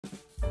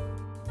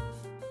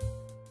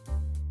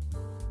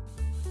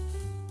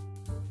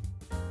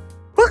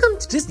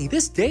Walt Disney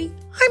this day,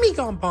 I'm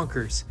Egon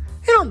Bonkers,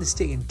 and on this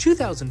day in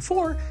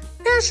 2004,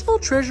 National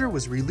Treasure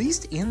was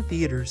released in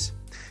theaters.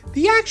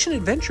 The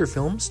action-adventure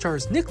film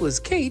stars Nicolas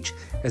Cage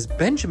as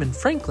Benjamin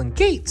Franklin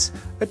Gates,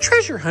 a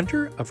treasure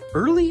hunter of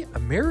early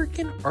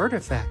American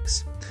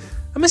artifacts.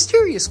 A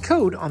mysterious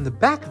code on the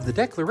back of the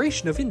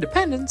Declaration of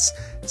Independence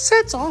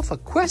sets off a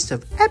quest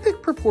of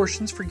epic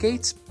proportions for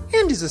Gates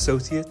and his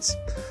associates.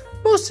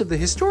 Most of the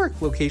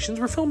historic locations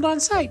were filmed on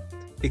site,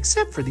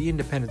 except for the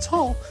Independence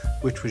Hall,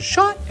 which was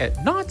shot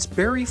at Knott's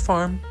Berry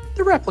Farm,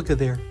 the replica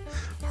there.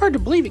 Hard to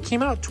believe it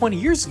came out 20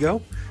 years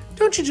ago.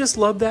 Don't you just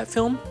love that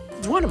film?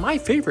 It's one of my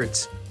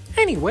favorites.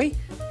 Anyway,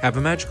 have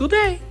a magical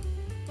day.